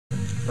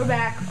We're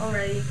back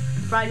already.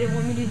 Probably didn't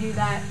want me to do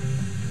that.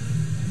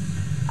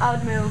 I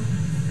would move.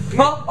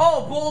 Huh?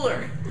 Oh,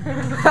 boulder!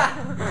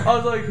 I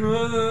was like,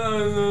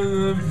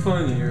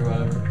 funny or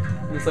whatever.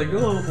 And it's like,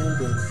 oh,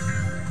 boulder.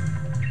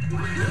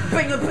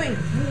 Bing, bing!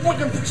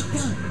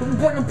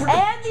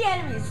 And the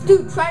enemies.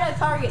 Dude, try to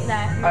target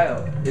that. I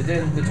know. It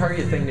didn't. The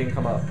target thing didn't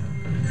come up.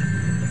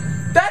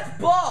 That's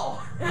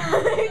ball!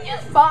 It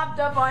just popped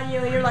up on you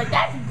and you're like,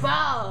 that's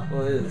ball!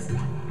 Well, it is.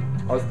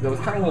 That was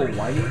kind of a little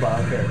whiny, but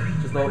okay.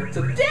 Just know it's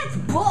a that's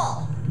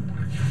ball!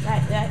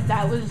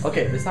 That was...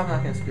 Okay, this time I'm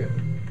not gonna screw it.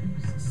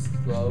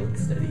 Slow and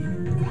steady.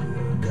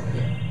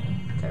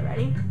 Yeah. So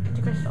ready? Get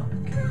the crystal.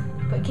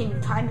 But can you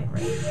time it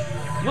right?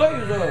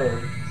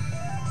 Laser!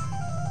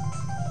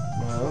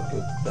 No, go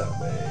that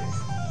way.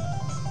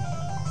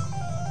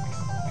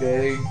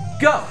 Okay,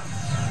 go!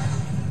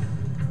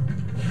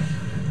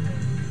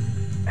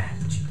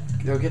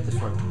 Go get this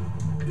one.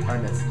 I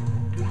missed.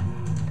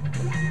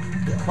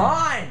 Come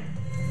on!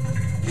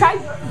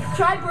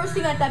 Try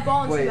bursting at that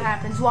ball and see what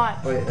happens.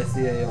 Watch. Wait, I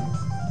see a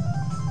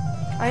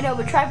I know,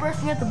 but try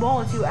bursting at the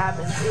ball and see what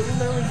happens. It will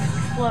literally just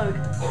explode.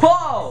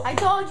 Whoa! I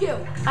told you!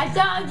 I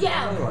told you!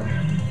 Another one.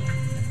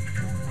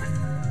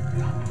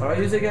 What do I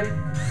use again?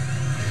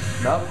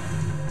 Nope.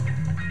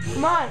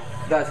 Come on.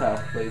 That's how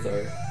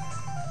laser.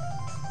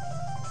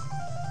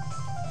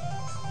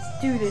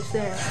 Let's do this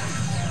there.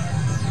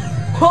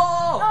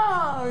 Oh!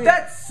 Oh!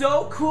 That's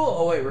so cool!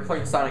 Oh wait, we're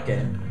playing Sonic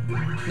game.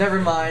 Never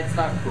mind, it's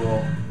not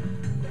cool.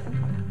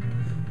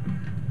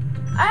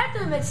 I have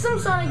to admit, some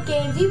Sonic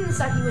games, even the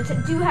sucky ones,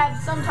 do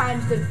have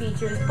sometimes good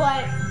features,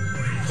 but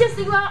just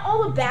think about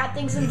all the bad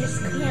things and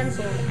just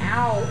cancel them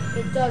out.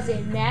 It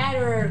doesn't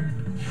matter.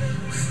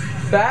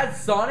 Bad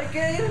Sonic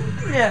game?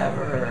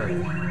 Never.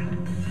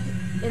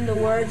 In the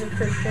words of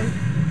Christian.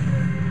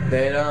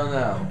 They don't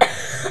know.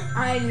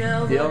 I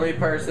know. The only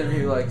person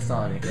who likes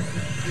Sonic.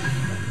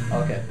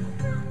 Okay.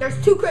 There's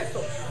 2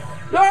 crystals.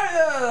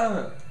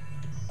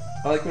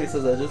 I like when he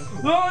says that.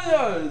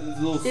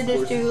 Just Did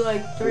this do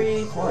like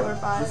 3, 4, or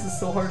 5? This is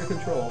so hard to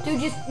control.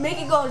 Dude, just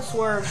make it go and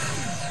swerve.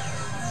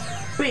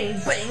 Bing,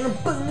 bang,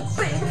 boom,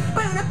 bang,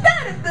 boom,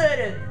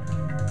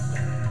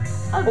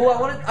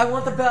 Oh, I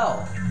want the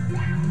bell.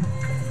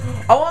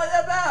 I want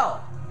the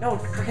bell. No,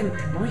 freaking,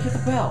 let me get the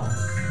bell.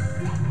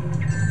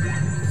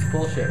 It's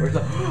bullshit. Where's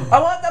the? I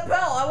want the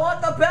bell. I want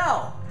the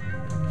bell.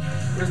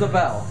 Where's the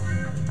bell?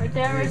 Right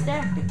there, right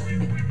there.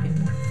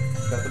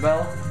 Got the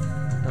bell?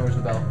 No, where's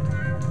the bell?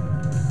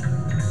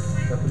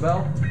 Got the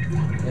bell?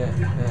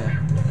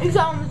 Yeah. It's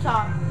on the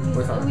top.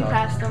 What's on the We top?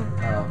 passed them.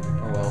 Oh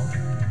well.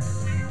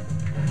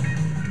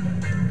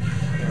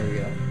 There we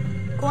go.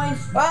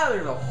 Coins. Ah,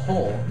 there's a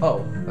hole.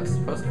 Oh, that's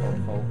supposed to hold a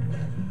hole.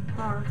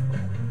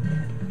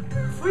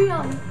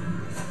 Freedom.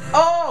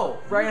 Oh,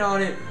 right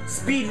on it.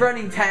 Speed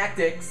running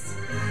tactics.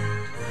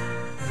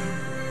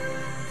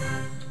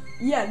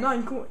 Yeah,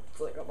 9 coins.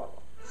 Like a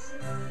bubble.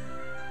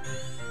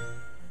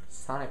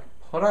 Sonic,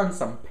 put on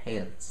some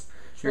pants.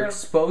 You're Sure.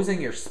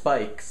 exposing your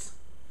spikes.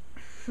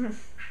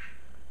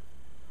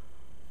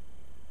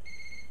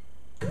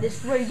 This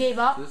is where you gave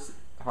up? This,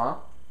 huh?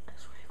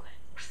 That's where you quit.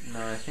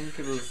 No, I think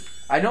it was.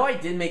 I know I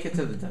did make it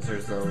to the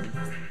desert zone.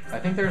 I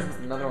think there's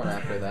another one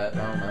after that. I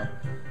don't know.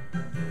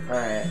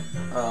 Alright.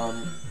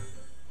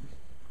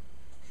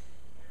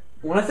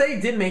 When I say I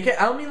did make it,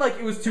 I don't mean like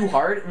it was too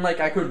hard and like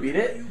I could beat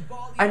it.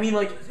 I mean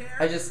like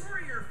I just.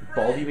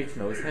 Baldy makes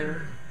nose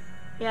hair?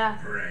 Yeah.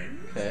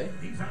 Okay.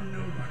 These are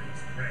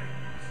nobody's friends.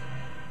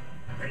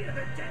 They are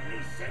the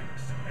deadly six,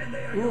 and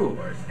they are Ooh. your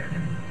worst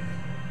enemy.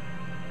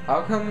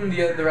 How come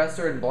the rest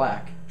are in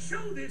black?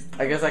 Show this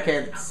I guess I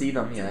can't see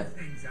them yet.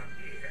 things up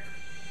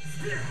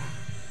here.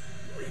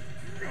 With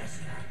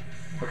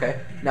pleasure. Okay.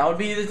 Now would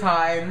be the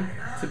time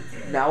to.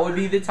 Now would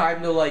be the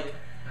time to like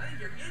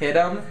hit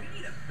him.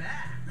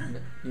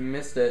 You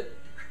missed it.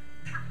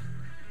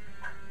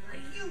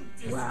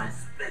 Wow.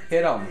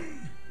 Hit him.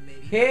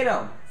 Hit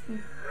him.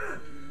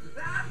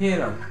 Hit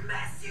him.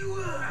 Mess you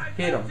up.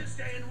 Hit him. To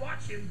stay and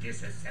watch him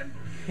disassemble.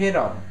 Hit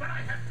him. But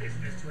I have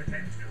business to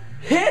attend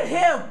to. Hit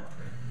him!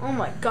 Oh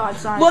my god,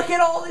 Sonic. Look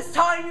at all this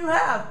time you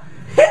have!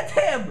 Hit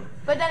him!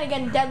 But then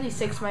again, Deadly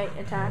Six might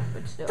attack,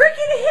 but still.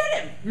 Freaking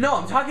hit him! No,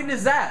 I'm talking to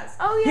Zaz.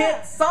 Oh, yeah.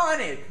 Hit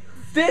Sonic!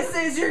 This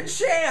is your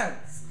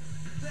chance!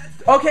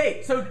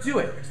 Okay, so do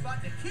it.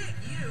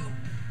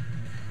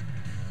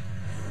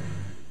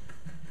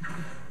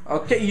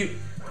 Okay, you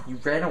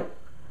ran away.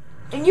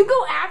 And you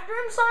go after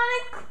him,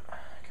 Sonic?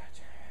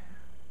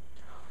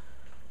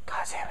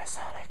 God damn it,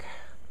 Sonic.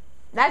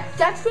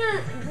 That's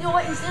gonna, you know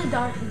what, instead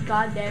of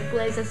goddamn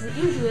plays, as it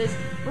usually is,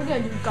 we're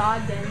gonna do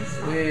goddamn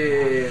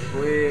Sonic. Just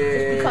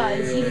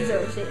because he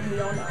deserves it and we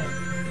all know it.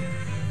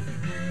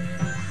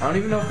 I don't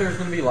even know if there's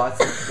gonna be lots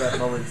of that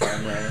moments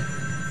on there.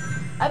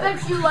 I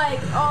bet you, like,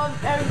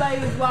 everybody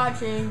who's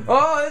watching.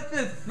 Oh,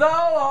 this is so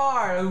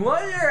hard. I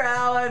wonder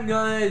how I'm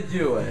gonna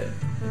do it.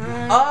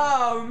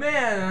 Oh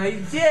man, I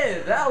did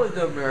it. That was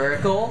a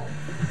miracle.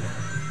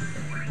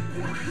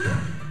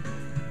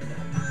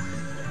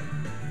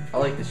 I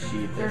like the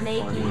sheep. They're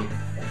naked. Funny.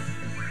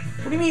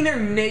 What do you mean they're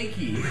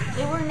naked?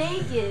 They were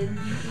naked.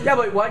 Yeah,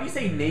 but why do you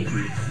say naked?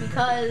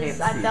 Because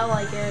Can't I see. felt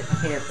like it.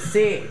 Can't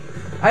see.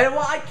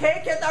 I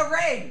can't get the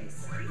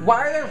rings.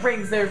 Why are there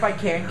rings there if I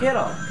can't get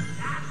them?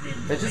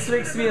 That just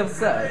makes me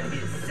upset.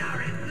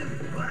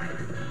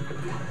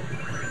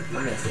 I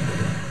missed it.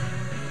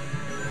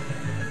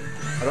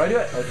 How do I do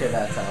it? Okay,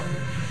 that's how.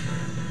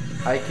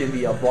 I can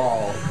be a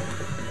ball.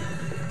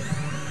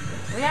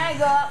 When I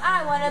go up,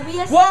 I want to be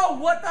a... Whoa,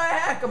 what the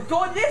heck? I'm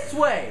going this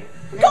way.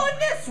 I'm going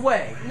this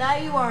way. No,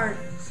 you aren't,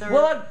 sir.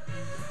 Well, I'm...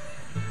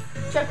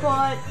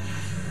 Checkpoint.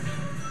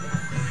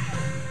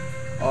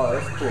 Oh,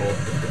 that's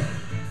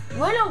cool. You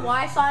wanna know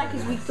why Sonic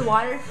is weak to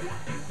water?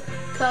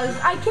 Because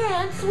I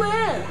can't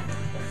swim.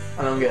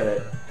 I don't get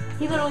it.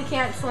 He literally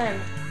can't swim.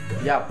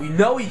 Yeah, we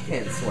know he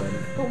can't swim.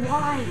 But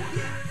why?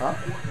 Huh?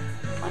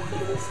 Why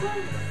can't he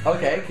swim?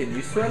 Okay, can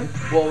you swim?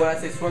 Well, when I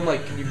say swim,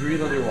 like, can you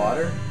breathe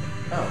underwater?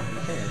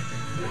 Oh,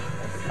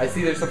 okay. I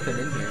see there's something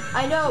in here.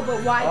 I know,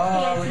 but why Oh,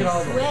 can't look he at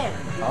all of them. swim?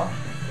 Huh?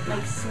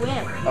 Like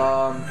swim.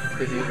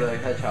 Because he's a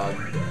hedgehog.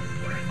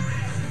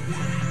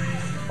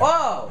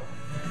 Whoa!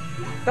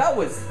 That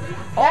was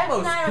That's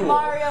almost not cool. a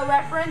Mario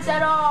reference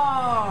at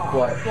all.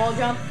 What? Wall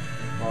jump.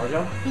 Wall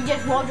jump? He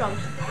just wall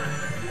jumps.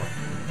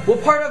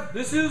 What part of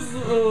this is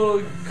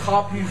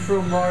copy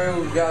from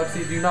Mario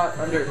Galaxy? Do not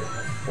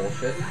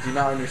bullshit. Do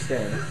not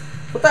understand.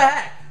 What the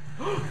heck?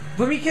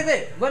 Let me get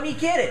it. Let me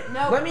get it.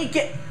 Nope. Let me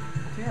get.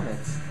 Damn it.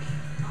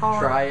 Hard.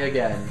 Try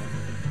again.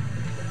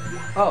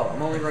 Oh,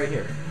 I'm only right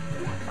here.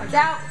 Watch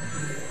out.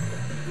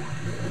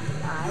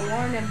 I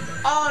warned him.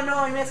 Oh no,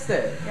 I missed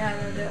it. Yeah,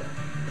 no, do it.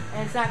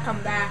 And it's not come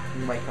back.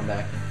 You might come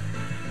back.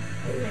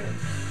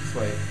 Just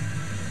wait.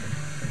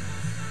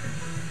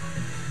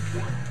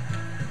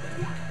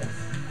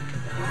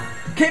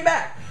 Came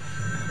back!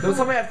 Don't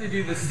tell me I have to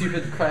do this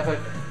stupid crap like,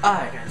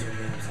 I gotta do it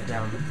again upside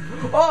down.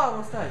 Oh, I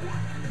almost died.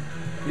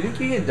 You think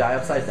you can die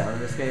upside down in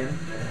this game?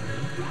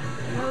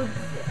 No.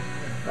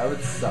 That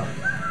would suck.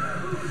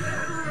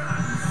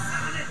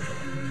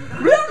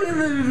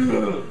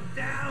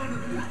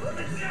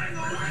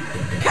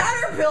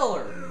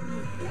 Caterpillar!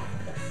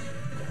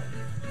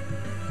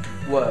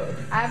 Whoa.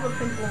 I have a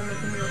pimple on my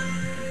finger.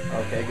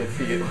 Okay, good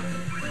for you.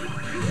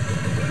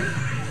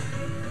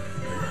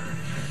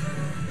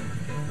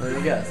 Let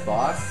me guess,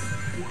 boss?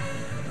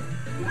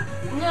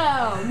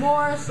 No,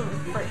 more some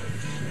frick.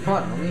 Come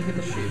on, let me hit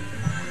the sheep.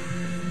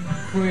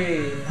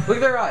 Whee. Look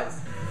at their eyes.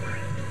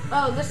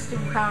 Oh, this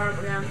stupid power up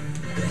again.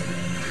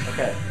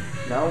 Okay,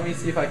 now let me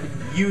see if I can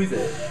use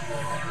it.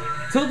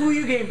 Tilt the Wii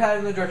U gamepad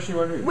in the direction you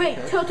want to move. Wait,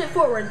 okay? tilt it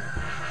forward.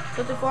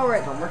 Tilt it forward.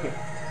 It's not working.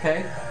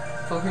 Okay,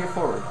 tilting it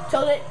forward.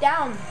 Tilt it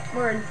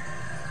downward.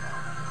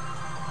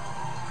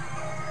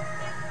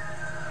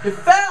 It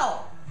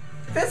fell!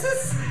 This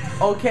is...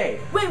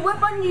 Okay. Wait, what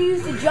button do you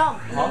use to jump?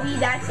 Huh? Maybe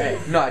that's Hey,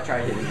 it. no, I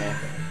tried hitting it.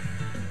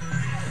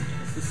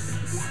 This is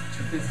the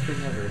stupidest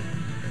thing ever.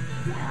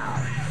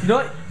 Ow. You know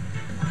what?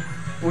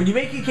 When you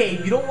make a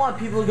game, you don't want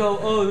people to go,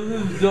 oh,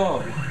 this is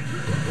dumb.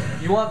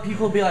 You want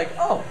people to be like,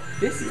 oh,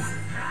 this is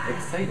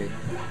exciting.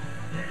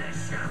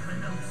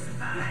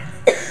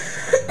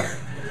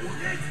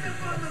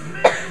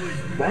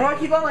 Why do I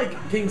keep on, like,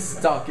 getting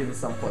stuck in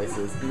some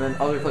places, and then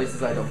other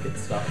places I don't get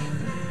stuck?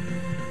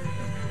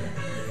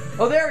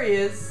 Oh, there he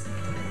is!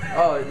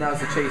 Oh, now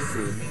it's a chase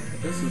scene.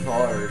 This is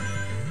hard.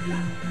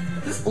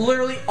 This is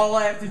literally all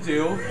I have to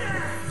do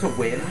to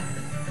win.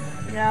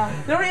 No.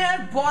 They don't even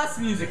have boss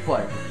music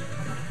playing.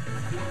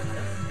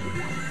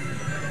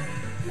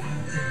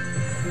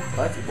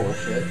 That's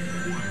bullshit.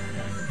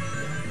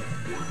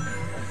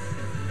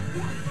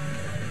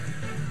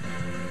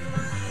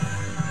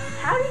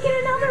 How do you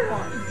get another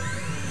one?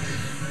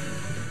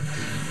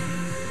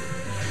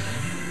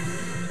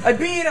 I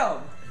beat him!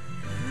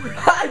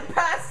 I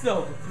passed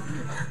him!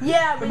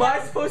 Yeah, but Am I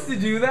supposed to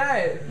do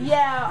that?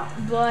 yeah,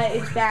 but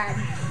it's bad.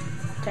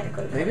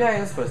 Technically. Maybe I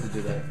am supposed to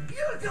do that.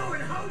 You're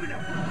going home in a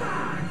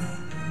box.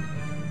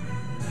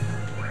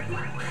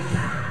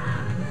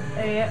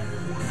 Yeah.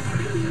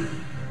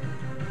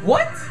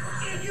 What?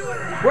 And you are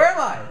Where am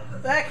I?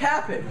 What the heck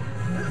happened?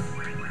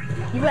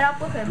 You went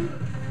up with him.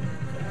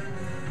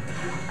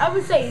 I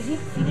would say, is he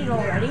defeated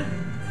already?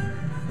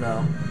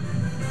 No.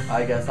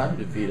 I guess I'm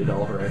defeated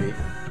already.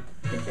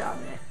 Good job,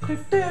 man.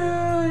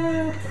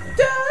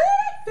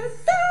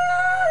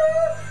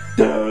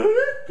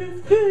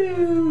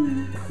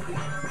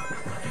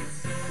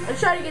 Let's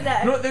try to get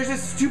that. No, there's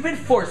this stupid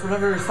force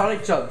whenever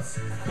Sonic jumps,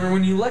 where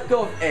when you let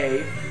go of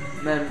A,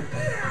 then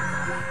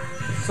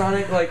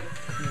Sonic like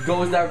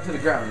goes down to the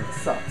ground. It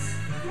sucks.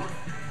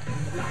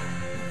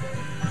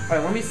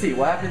 Alright, let me see.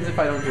 What happens if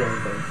I don't do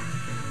anything?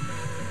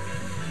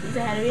 Is it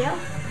ahead of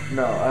you?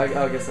 No, I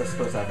guess that's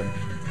supposed to happen.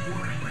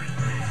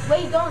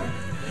 Wait, don't.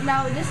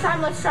 Now, this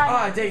time, let's try.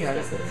 Ah, dang it, I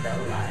missed it. So,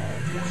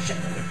 Shit.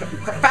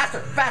 Faster,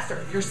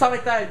 faster! You're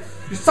Sonic the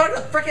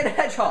freaking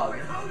Hedgehog!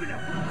 home in a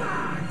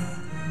box.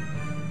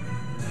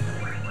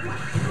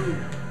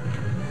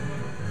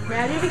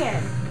 now do it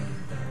again.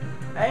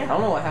 I Right?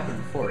 don't know what happened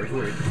before, it's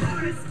weird. I'm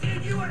gonna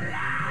skin you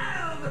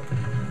alive.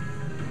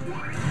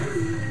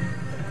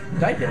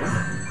 Did I hit him?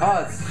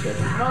 Oh, that's shit.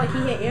 No, like he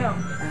hit you.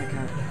 Oh,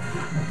 God.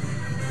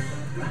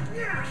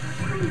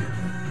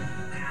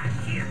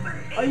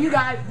 Oh, you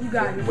got it.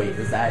 Wait,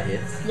 is that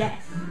it?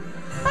 Yes.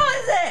 How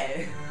is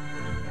it?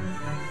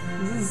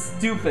 This is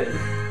stupid.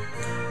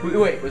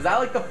 Wait, was that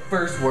like the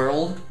first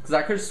world? Because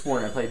I could have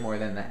sworn I played more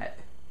than that.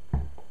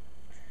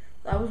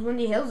 That was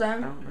Windy Hills I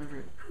then. don't remember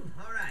it.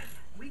 Alright,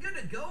 we good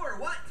to go or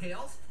what,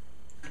 Tails?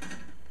 I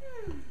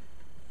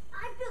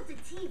built a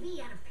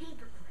TV out of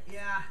paper clips.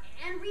 Yeah,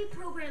 And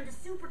reprogrammed a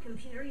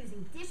supercomputer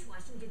using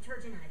dishwashing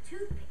detergent and a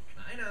toothpick.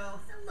 I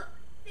know. So look,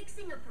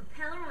 fixing a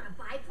propeller on a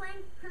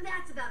biplane,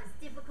 that's about as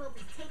difficult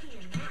as taking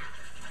a nap.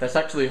 That's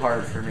actually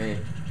hard for me.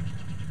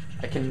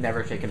 I can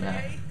never take a nap.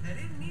 Hey, I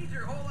didn't need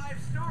your whole life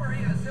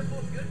story. A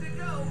simple good to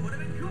go would have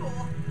been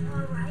cool.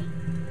 Alright,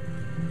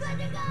 good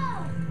to go!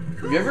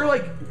 Have you ever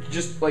like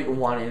just like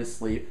wanted to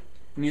sleep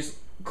and you just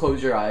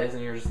close your eyes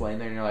and you're just laying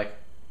there and you're like,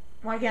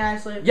 Why can't I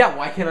sleep? yeah,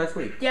 why can't I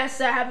sleep? Yes,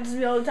 that happens to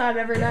me all the time,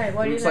 every night.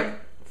 What do you It's think?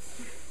 like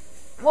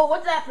Well,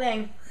 what's that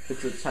thing?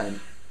 it's a 10.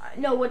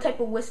 No, what type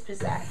of wisp is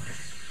that?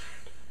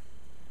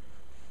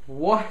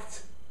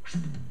 What?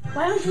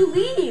 Why don't you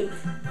leave?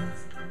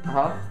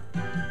 Huh?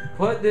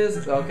 Put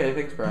this. Okay,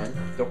 thanks, Brian.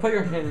 Don't put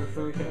your hand in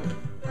front of the camera.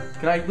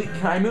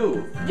 Can I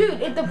move?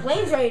 Dude, if the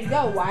plane's ready to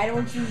go, why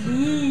don't you I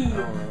leave?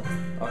 don't know.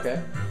 Okay,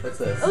 what's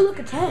this? Oh, look,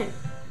 a tent.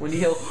 Windy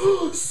Hill.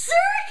 Circus!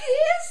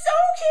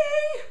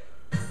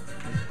 Okay!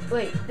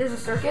 Wait, there's a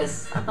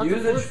circus? I thought Use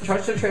there the was-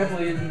 touch the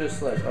trampoline and just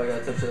slip. Oh, I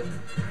gotta touch it.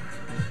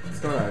 What's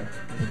going on?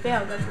 You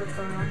failed, that's what's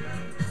going on.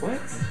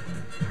 What?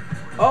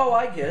 Oh,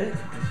 I get it.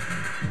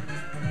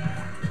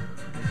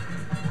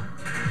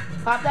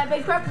 Pop that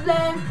big purple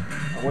then.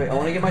 Oh, wait, I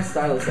want to get my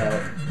stylus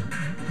out.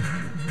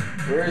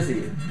 Where is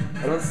he?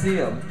 I don't see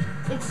him.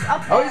 It's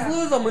up I there. always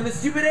lose him when the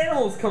stupid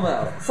animals come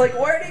out. It's like,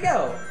 where'd he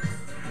go?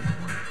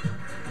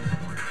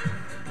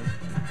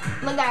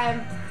 Look at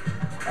him.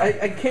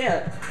 I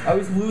can't. I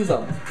always lose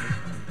him.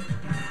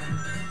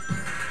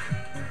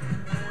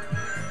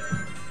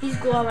 He's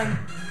glowing.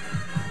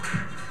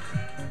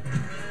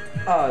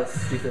 Oh, it's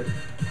stupid.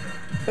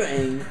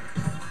 Bang.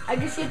 I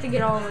guess you have to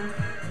get all of them.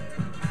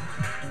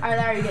 Alright,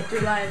 there you get 3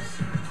 lives.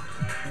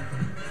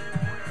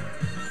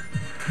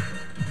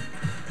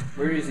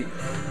 Where is he?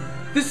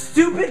 The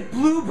stupid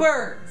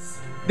bluebirds!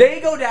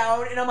 They go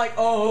down, and I'm like,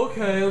 oh,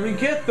 okay, let me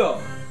get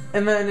them.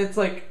 And then it's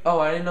like, oh,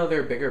 I didn't know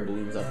there were bigger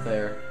balloons up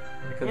there.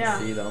 I couldn't Yeah.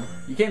 see them.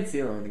 You can't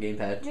see them on the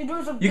gamepad. Dude,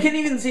 there's a You can't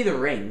even see the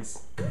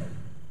rings.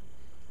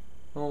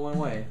 Oh, one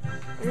way.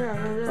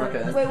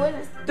 Okay. Wait, what?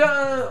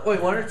 Duh!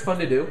 Wait, what it's fun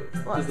to do?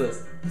 What? Is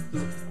this?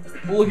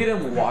 Look at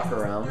him walk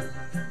around.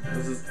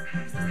 This is.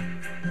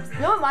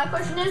 You know what my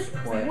question is?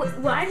 What?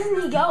 Why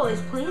doesn't he go?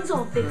 His plane's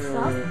all fixed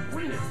up.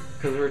 Wait.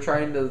 Because we're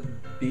trying to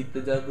beat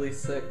the Deadly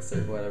Six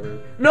or whatever.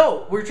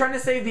 No! We're trying to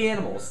save the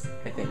animals,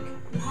 I think.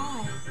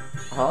 Why?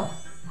 Huh?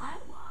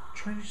 What?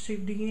 Trying to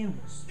save the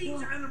animals.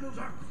 These animals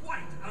are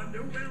quite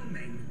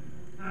underwhelming.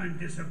 I'm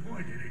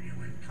disappointed in you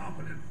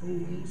incompetent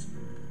fools.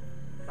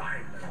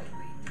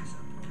 Violently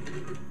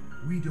disappointed.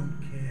 We don't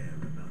care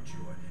about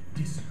your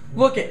disappointment.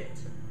 Look it!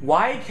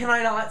 Why can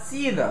I not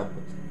see them?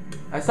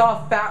 I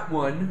saw a fat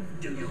one.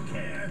 Do you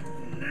care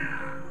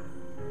now?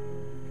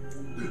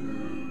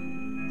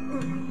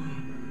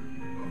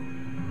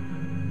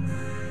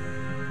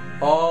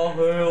 All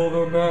hail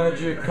the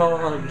magic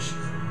conch.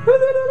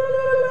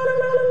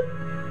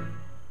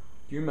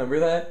 Do you remember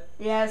that?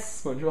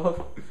 Yes.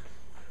 SpongeBob?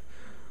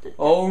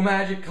 Oh,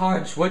 magic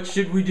conch, what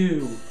should we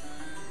do?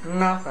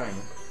 Nothing.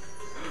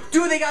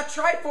 Dude, they got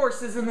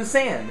Triforces in the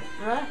sand.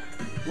 What?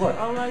 Look.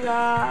 Oh my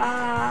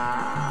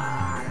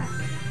god.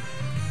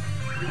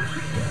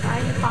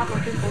 I need pop a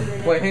pimple in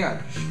it. Wait, hang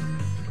on.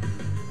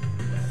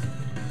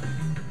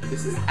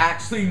 This is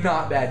actually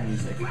not bad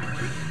music.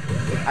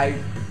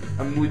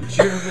 I'm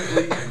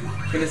legitimately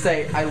gonna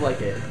say I like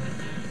it.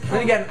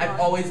 Then again, I've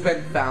always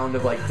been fond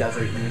of like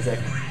desert music.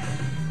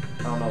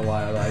 I don't know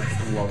why, but I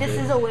just love This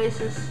it. is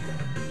Oasis.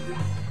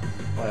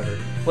 Whatever.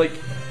 Like,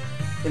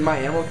 in my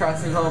Animal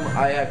Crossing home,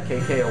 I have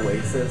KK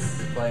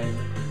Oasis playing.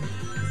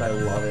 Because I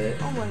love it.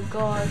 Oh my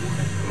god.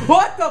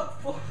 What the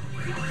fu-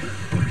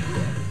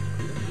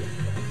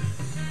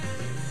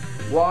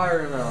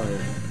 Watermelon.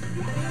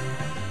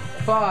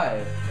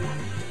 5,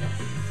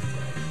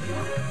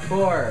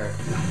 4,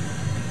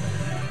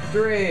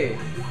 3.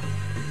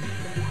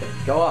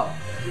 Go up.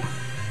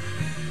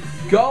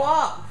 Go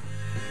up!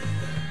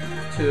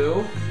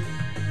 2.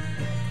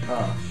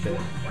 Oh, shit.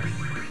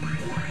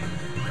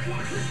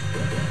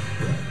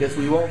 Guess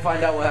we won't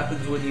find out what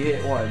happens when you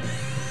hit 1.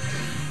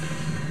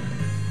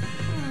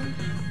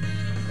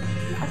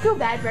 I feel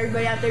bad for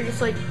everybody out there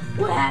just like,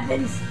 what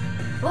happens?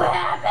 What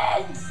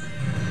happens?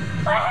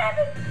 What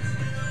happens?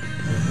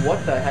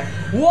 What the heck?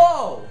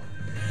 Whoa!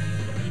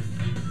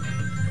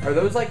 Are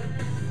those like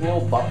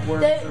little butt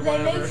worms They or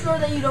make whatever? sure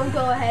that you don't go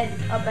up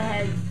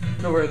ahead.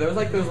 No, are those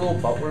like those little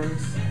butt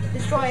worms?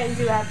 Destroy it and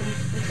see what happens.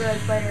 Destroy the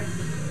spider.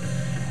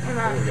 Or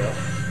not. There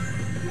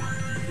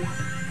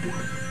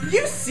we go.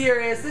 You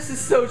serious? This is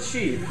so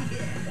cheap.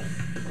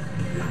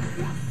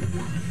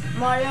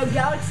 Mario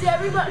Galaxy,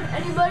 everybody?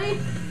 Anybody?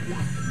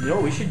 You know,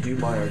 we should do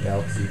Mario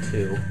Galaxy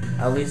 2.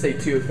 I only say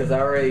 2 because I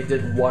already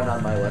did 1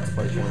 on my Let's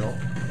Play channel.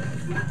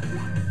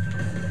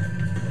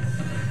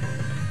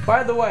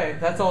 By the way,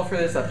 that's all for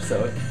this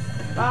episode.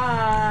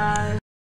 Bye.